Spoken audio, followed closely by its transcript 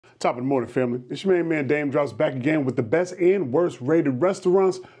Top of the morning, family. It's your main man, Dame Drops, back again with the best and worst rated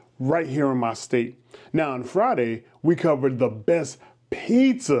restaurants right here in my state. Now, on Friday, we covered the best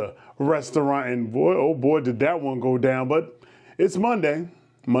pizza restaurant, and boy, oh boy, did that one go down. But it's Monday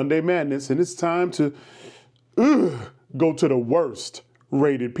Madness, and it's time to go to the worst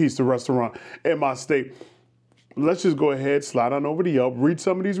rated pizza restaurant in my state. Let's just go ahead, slide on over to Yelp, read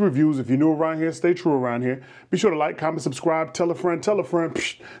some of these reviews. If you're new around here, stay true around here. Be sure to like, comment, subscribe, tell a friend.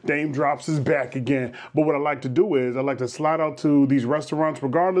 Psh, Dame Drops is back again. But what I like to do is I like to slide out to these restaurants,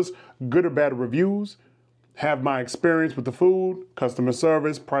 regardless, good or bad reviews, have my experience with the food, customer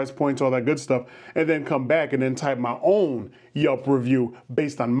service, price points, all that good stuff, and then come back and then type my own Yelp review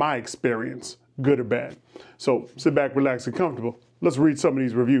based on my experience, good or bad. So sit back, relax, and comfortable. Let's read some of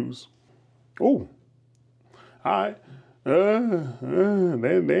these reviews. Ooh. All right,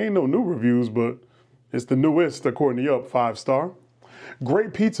 they ain't no new reviews, but it's the newest according to Yelp, 5-star.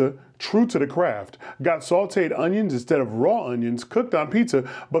 Great pizza, true to the craft. Got sauteed onions instead of raw onions, cooked on pizza,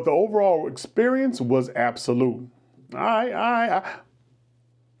 but the overall experience was absolute. All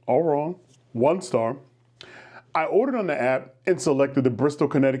wrong, 1 star. I ordered on the app and selected the Bristol,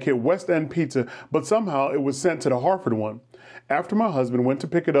 Connecticut West End pizza, but somehow it was sent to the Hartford one. After my husband went to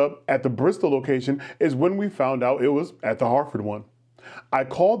pick it up at the Bristol location is when we found out it was at the Hartford one. I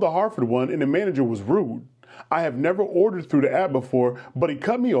called the Hartford one and the manager was rude. I have never ordered through the app before, but he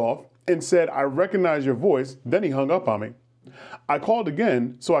cut me off and said, "I recognize your voice," then he hung up on me. I called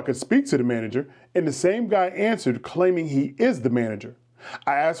again so I could speak to the manager, and the same guy answered claiming he is the manager.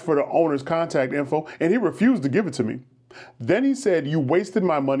 I asked for the owner's contact info and he refused to give it to me. Then he said, "You wasted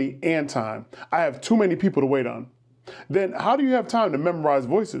my money and time. I have too many people to wait on." Then how do you have time to memorize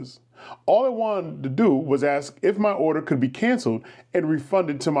voices? All I wanted to do was ask if my order could be canceled and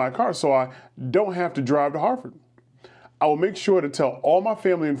refunded to my car so I don't have to drive to Hartford. I will make sure to tell all my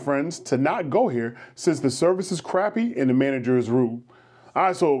family and friends to not go here since the service is crappy and the manager is rude. All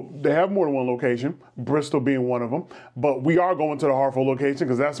right, so they have more than one location, Bristol being one of them, but we are going to the Hartford location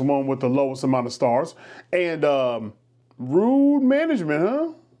because that's the one with the lowest amount of stars. And rude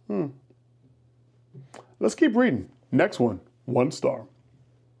management, huh? Let's keep reading. Next one, 1 star.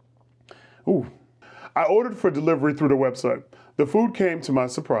 Ooh. I ordered for delivery through the website. The food came to my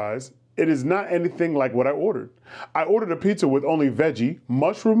surprise. It is not anything like what I ordered. I ordered a pizza with only veggie,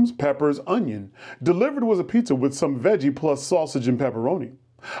 mushrooms, peppers, onion. Delivered was a pizza with some veggie plus sausage and pepperoni.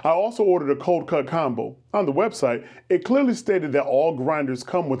 I also ordered a cold cut combo. On the website, it clearly stated that all grinders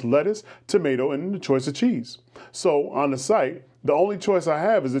come with lettuce, tomato, and the choice of cheese. So on the site, the only choice I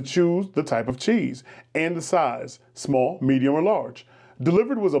have is to choose the type of cheese and the size, small, medium, or large.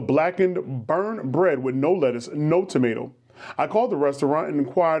 Delivered was a blackened, burned bread with no lettuce, no tomato. I called the restaurant and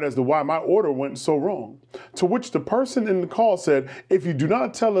inquired as to why my order went so wrong, to which the person in the call said, "If you do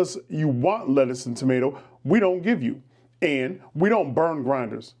not tell us you want lettuce and tomato, we don't give you, and we don't burn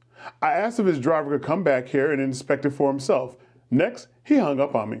grinders." I asked if his driver could come back here and inspect it for himself. Next, he hung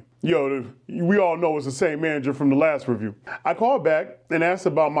up on me. Yo, we all know it's the same manager from the last review. I called back and asked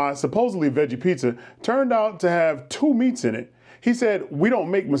about my supposedly veggie pizza. Turned out to have 2 meats in it. He said, "We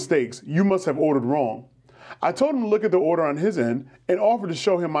don't make mistakes. You must have ordered wrong." I told him to look at the order on his end and offered to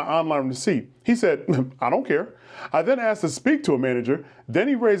show him my online receipt. He said, "I don't care." I then asked to speak to a manager. Then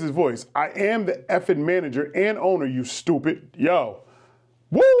he raised his voice. "I am the effing manager and owner, you stupid." Yo.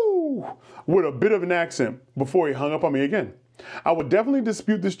 Woo! With a bit of an accent before he hung up on me again. I would definitely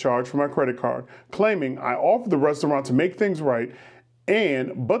dispute this charge for my credit card, claiming I offered the restaurant to make things right,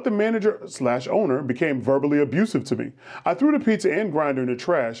 but the manager/owner became verbally abusive to me. I threw the pizza and grinder in the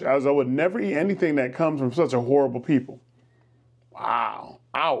trash as I would never eat anything that comes from such a horrible people. Wow.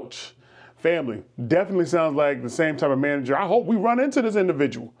 Ouch. Family, definitely sounds like the same type of manager. I hope we run into this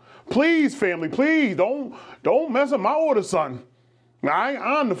individual. Please, family, please, don't mess up my order, son. I ain't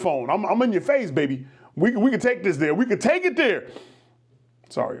on the phone. I'm in your face, baby. We can take this there. We can take it there.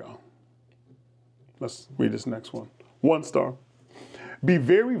 Sorry, y'all. Let's read this next one. 1 star. Be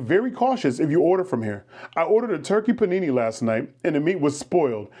very, very cautious if you order from here. I ordered a turkey panini last night and the meat was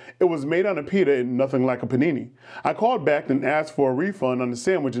spoiled. It was made on a pita and nothing like a panini. I called back and asked for a refund on the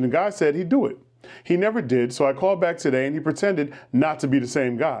sandwich and the guy said he'd do it. He never did, so I called back today and he pretended not to be the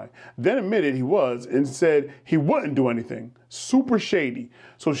same guy. Then admitted he was and said he wouldn't do anything. Super shady.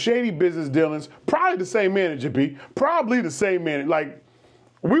 So shady business dealings, probably the same manager, B. Probably the same manager. Like,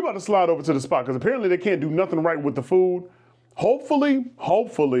 we about to slide over to the spot because apparently they can't do nothing right with the food.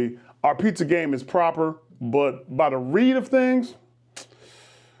 Hopefully, our pizza game is proper, but by the read of things,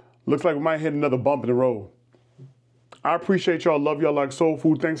 looks like we might hit another bump in the road. I appreciate y'all. Love y'all like soul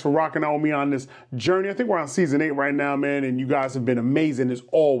food. Thanks for rocking out with me on this journey. I think we're on season 8 right now, man, and you guys have been amazing as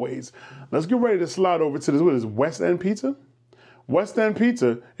always. Let's get ready to slide over to this. What is West End Pizza? West End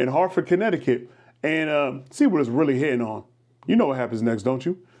Pizza in Hartford, Connecticut, and see what it's really hitting on. You know what happens next, don't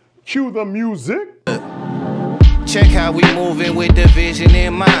you? Cue the music. Check how we moving with division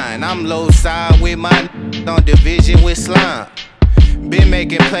in mind. I'm low side with my on division with slime. Been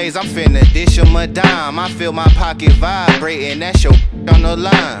making plays, I'm finna dish 'em a dime. I feel my pocket vibrating, that's your on the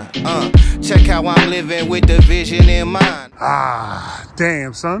line. Check how I'm living with division in mind. Ah,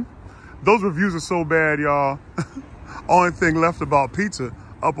 damn, son. Those reviews are so bad, y'all. Only thing left about pizza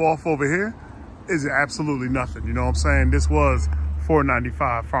up off over here is absolutely nothing. You know what I'm saying? This was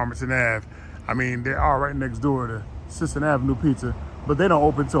 $4.95 Farmington Ave. I mean, they are right next door to Sisson Avenue Pizza, but they don't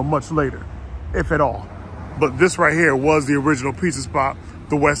open till much later, if at all. But this right here was the original pizza spot,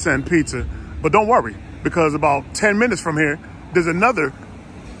 the West End Pizza. But don't worry, because about 10 minutes from here, there's another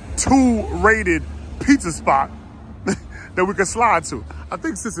 2-rated pizza spot that we can slide to. I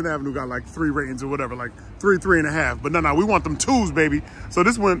think Sisson Avenue got like 3 ratings or whatever, like 3, 3.5. But no, we want them 2s, baby. So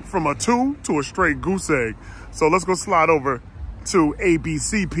this went from a 2 to a straight goose egg. So let's go slide over to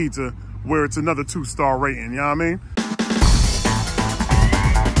ABC Pizza, where it's another 2-star rating, you know what I mean?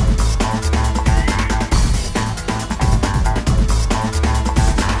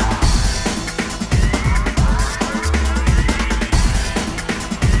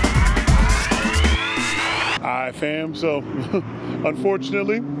 All right, fam, so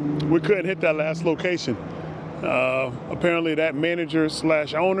unfortunately, we couldn't hit that last location. Apparently that manager /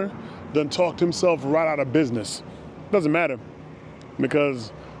 owner done talked himself right out of business. Doesn't matter,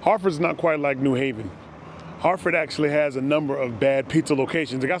 because Hartford's not quite like New Haven. Hartford actually has a number of bad pizza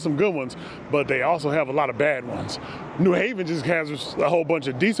locations. They got some good ones, but they also have a lot of bad ones. New Haven just has a whole bunch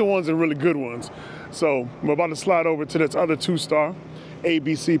of decent ones and really good ones. So we're about to slide over to this other 2-star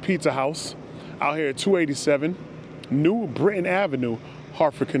ABC Pizza House out here at 287 New Britain Avenue,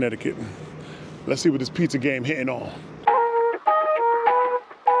 Hartford, Connecticut. Let's see what this pizza game hitting on.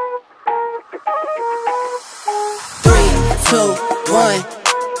 3, 2, 1.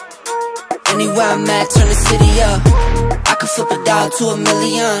 Anywhere I'm at, turn the city up. I could flip a dollar to $1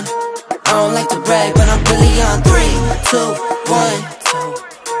 million. I don't like to brag, but I'm really on. 3, 2, 1.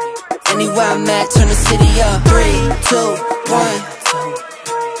 Anywhere I'm at, turn the city up. 3, 2, 1.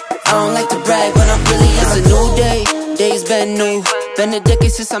 I don't like to brag, but I'm really on. It's a new day, days been new. Been a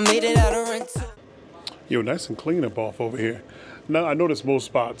decade since I made it out of rent. Yo, nice and clean up off over here. Now, I notice most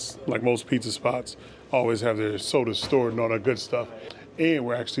spots, like most pizza spots, always have their sodas stored and all that good stuff. And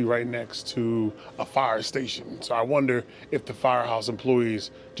we're actually right next to a fire station. So I wonder if the firehouse employees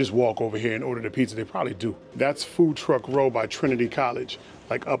just walk over here and order the pizza. They probably do. That's Food Truck Row by Trinity College.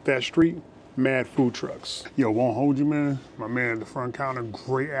 Like up that street, mad food trucks. Yo, won't hold you, man. My man at the front counter,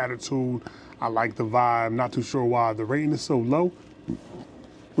 great attitude. I like the vibe. Not too sure why the rating is so low.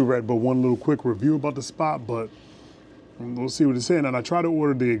 We read but one little quick review about the spot, but we'll see what it's saying. And I try to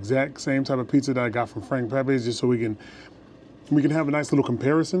order the exact same type of pizza that I got from Frank Pepe's just so we can have a nice little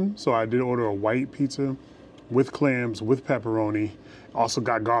comparison. So I did order a white pizza with clams, with pepperoni. Also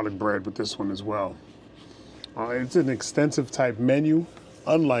got garlic bread with this one as well. It's an extensive type menu,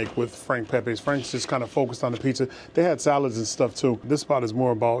 unlike with Frank Pepe's. Frank's just kind of focused on the pizza. They had salads and stuff too. This spot is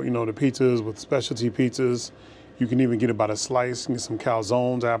more about, you know, the pizzas with specialty pizzas. You can even get it by the slice. You can get some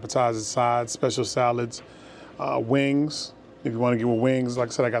calzones, appetizers, sides, special salads, wings. If you want to get with wings, like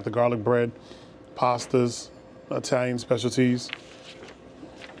I said, I got the garlic bread, pastas, Italian specialties.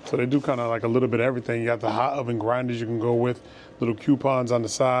 So they do kind of like a little bit of everything. You got the hot oven grinders you can go with, little coupons on the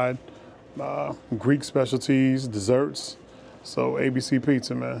side, Greek specialties, desserts. So ABC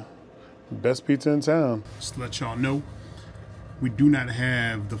Pizza, man, best pizza in town. Just to let y'all know, we do not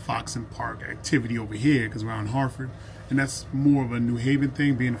have the Fox and Park activity over here because we're on Hartford, and that's more of a New Haven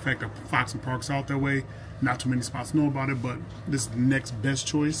thing, being the fact that Fox and Park's out that way. Not too many spots know about it, but this is the next best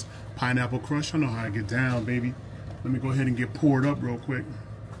choice. Pineapple Crush. I know how to get down, baby. Let me go ahead and get poured up real quick.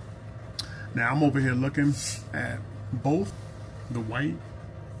 Now I'm over here looking at both the white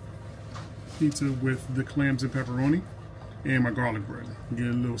pizza with the clams and pepperoni and my garlic bread. Get a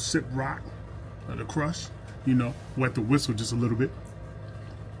little sip rock of the crush, you know, wet the whistle just a little bit.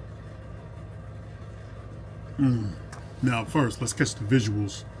 Now first, let's catch the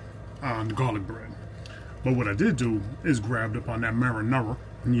visuals on the garlic bread. But what I did do is grabbed up on that marinara,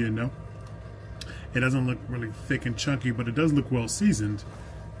 you know. It doesn't look really thick and chunky, but it does look well seasoned.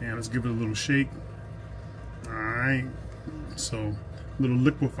 And let's give it a little shake. All right, so a little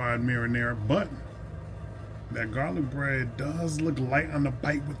liquefied marinara, but that garlic bread does look light on the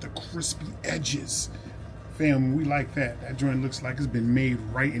bite with the crispy edges. Fam, we like that. That joint looks like it's been made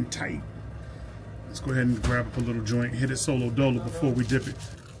right and tight. Let's go ahead and grab up a little joint, hit it solo dolo before we dip it.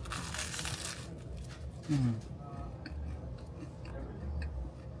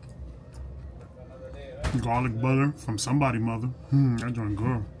 Garlic butter from somebody, mother. That joint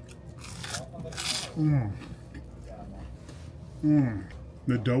good.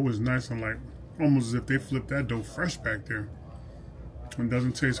 The dough is nice and like almost as if they flipped that dough fresh back there. It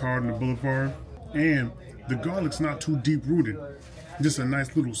doesn't taste hard in the boulevard. And the garlic's not too deep rooted. Just a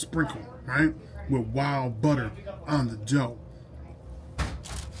nice little sprinkle, right? With wild butter on the dough.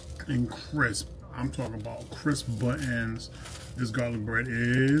 And crisp. I'm talking about crisp butt ends. This garlic bread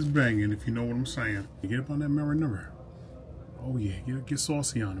is banging, if you know what I'm saying. Get up on that marinara. Oh yeah, get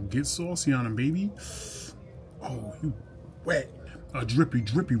saucy on them. Get saucy on them, baby. Oh, you wet. A drippy,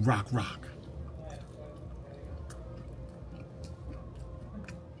 drippy rock.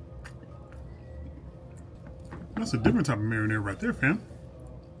 That's a different type of marinara right there, fam.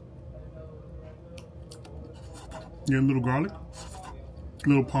 Get a little garlic, a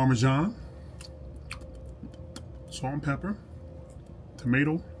little Parmesan, salt and pepper,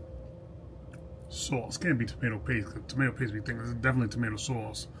 tomato, sauce. Can't be tomato paste, because tomato paste, we think it's definitely tomato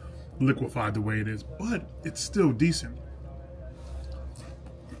sauce, liquefied the way it is, but it's still decent.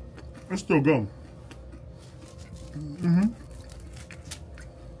 Let's still go.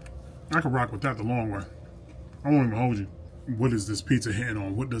 I could rock with that the long way. I won't even hold you. What is this pizza hitting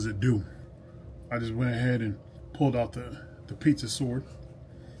on? What does it do? I just went ahead and pulled out the pizza sword,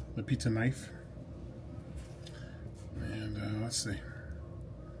 the pizza knife. And let's see.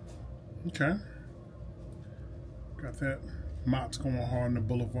 Okay. Got that Mott's going hard on the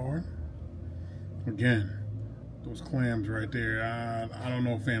boulevard. Again, those clams right there. I don't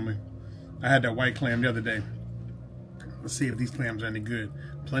know, family. I had that white clam the other day. Let's see if these clams are any good.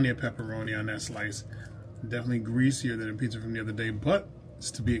 Plenty of pepperoni on that slice. Definitely greasier than the pizza from the other day, but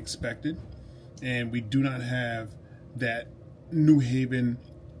it's to be expected. And we do not have that New Haven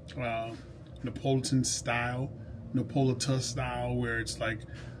Napolitan style, Napolita style, where it's like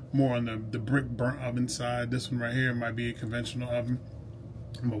more on the brick burnt oven side. This one right here might be a conventional oven,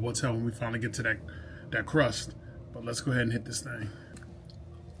 but we'll tell when we finally get to that crust. But let's go ahead and hit this thing.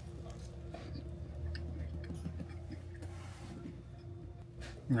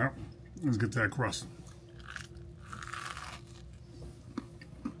 Yep, let's get to that crust.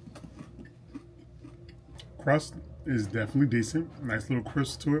 Crust is definitely decent. Nice little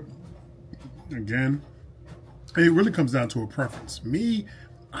crisp to it. Again, it really comes down to a preference. Me,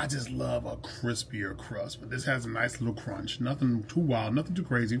 I just love a crispier crust, but this has a nice little crunch. Nothing too wild, nothing too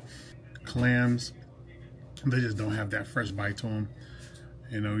crazy. Clams, they just don't have that fresh bite to them.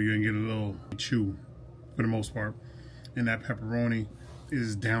 You know, you're gonna get a little chew for the most part. And that pepperoni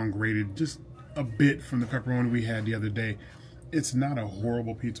is downgraded just a bit from the pepperoni we had the other day. It's not a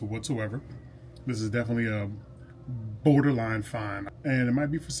horrible pizza whatsoever. This is definitely a borderline fine. And it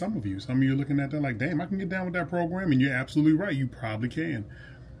might be for some of you. Some of you are looking at that like, damn, I can get down with that program. And you're absolutely right. You probably can.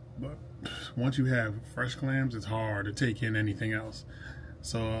 But once you have fresh clams, it's hard to take in anything else.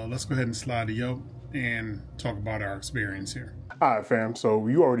 So let's go ahead and slide the yolk and talk about our experience here. All right, fam. So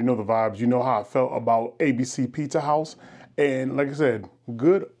you already know the vibes. You know how I felt about ABC Pizza House. And like I said,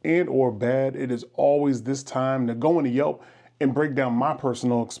 good and or bad, it is always this time to go into Yelp and break down my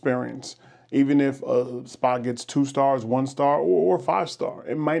personal experience. Even if a spot gets 2 stars, 1 star, or 5 star,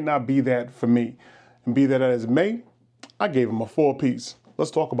 it might not be that for me. And be that as it may, I gave him a 4 piece.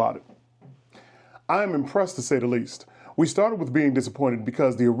 Let's talk about it. I am impressed to say the least. We started with being disappointed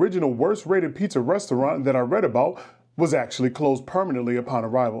because the original worst rated pizza restaurant that I read about was actually closed permanently upon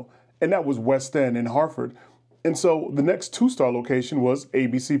arrival, and that was West End in Hartford. And so the next 2-star location was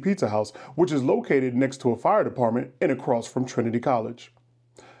ABC Pizza House, which is located next to a fire department and across from Trinity College.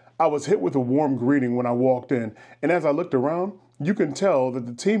 I was hit with a warm greeting when I walked in, and as I looked around, you can tell that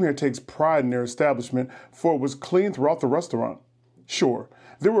the team here takes pride in their establishment, for it was clean throughout the restaurant. Sure,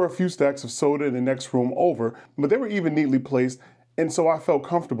 there were a few stacks of soda in the next room over, but they were even neatly placed, and so I felt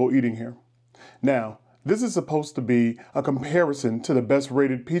comfortable eating here. Now, this is supposed to be a comparison to the best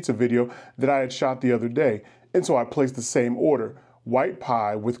rated pizza video that I had shot the other day, and so I placed the same order, white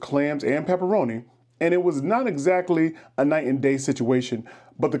pie with clams and pepperoni, and it was not exactly a night and day situation,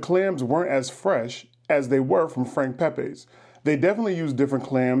 but the clams weren't as fresh as they were from Frank Pepe's. They definitely used different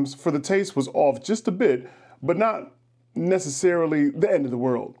clams, for the taste was off just a bit, but not necessarily the end of the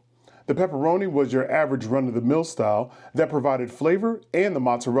world. The pepperoni was your average run-of-the-mill style that provided flavor, and the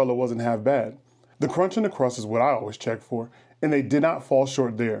mozzarella wasn't half bad. The crunch in the crust is what I always check for, and they did not fall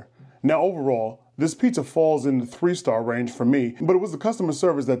short there. Now overall, This pizza falls in the 3-star range for me, but it was the customer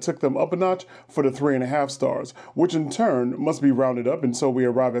service that took them up a notch for the 3.5 stars, which in turn must be rounded up, and so we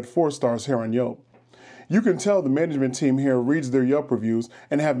arrive at 4 stars here on Yelp. You can tell the management team here reads their Yelp reviews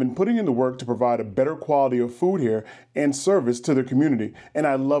and have been putting in the work to provide a better quality of food here and service to their community, and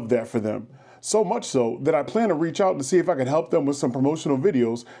I love that for them. So much so that I plan to reach out to see if I could help them with some promotional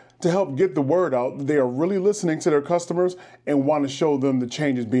videos to help get the word out that they are really listening to their customers and want to show them the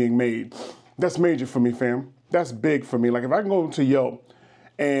changes being made. That's major for me, fam. That's big for me. Like if I can go to Yelp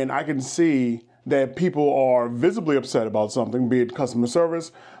and I can see that people are visibly upset about something, be it customer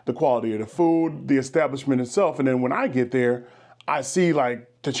service, the quality of the food, the establishment itself, and then when I get there, I see like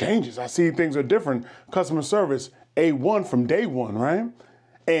the changes. I see things are different. Customer service, A1 from day one, right?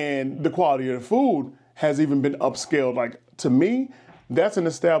 And the quality of the food has even been upscaled. Like to me, that's an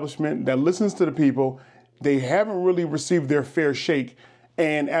establishment that listens to the people. They haven't really received their fair shake.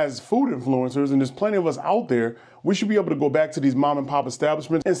 And as food influencers, and there's plenty of us out there, we should be able to go back to these mom and pop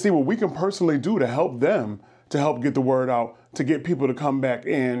establishments and see what we can personally do to help them, to help get the word out, to get people to come back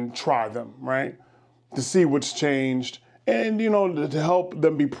and try them, right? To see what's changed and, you know, to help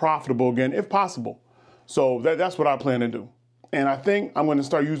them be profitable again, if possible. So that's what I plan to do. And I think I'm going to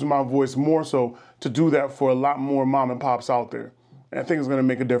start using my voice more so to do that for a lot more mom and pops out there. And I think it's going to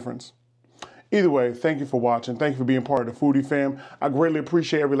make a difference. Either way, thank you for watching. Thank you for being part of the Foodie fam. I greatly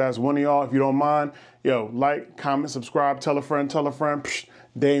appreciate every last one of y'all. If you don't mind, like, comment, subscribe, tell a friend, tell a friend. Psh,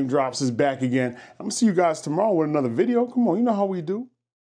 Dame Drops is back again. I'm going to see you guys tomorrow with another video. Come on, you know how we do.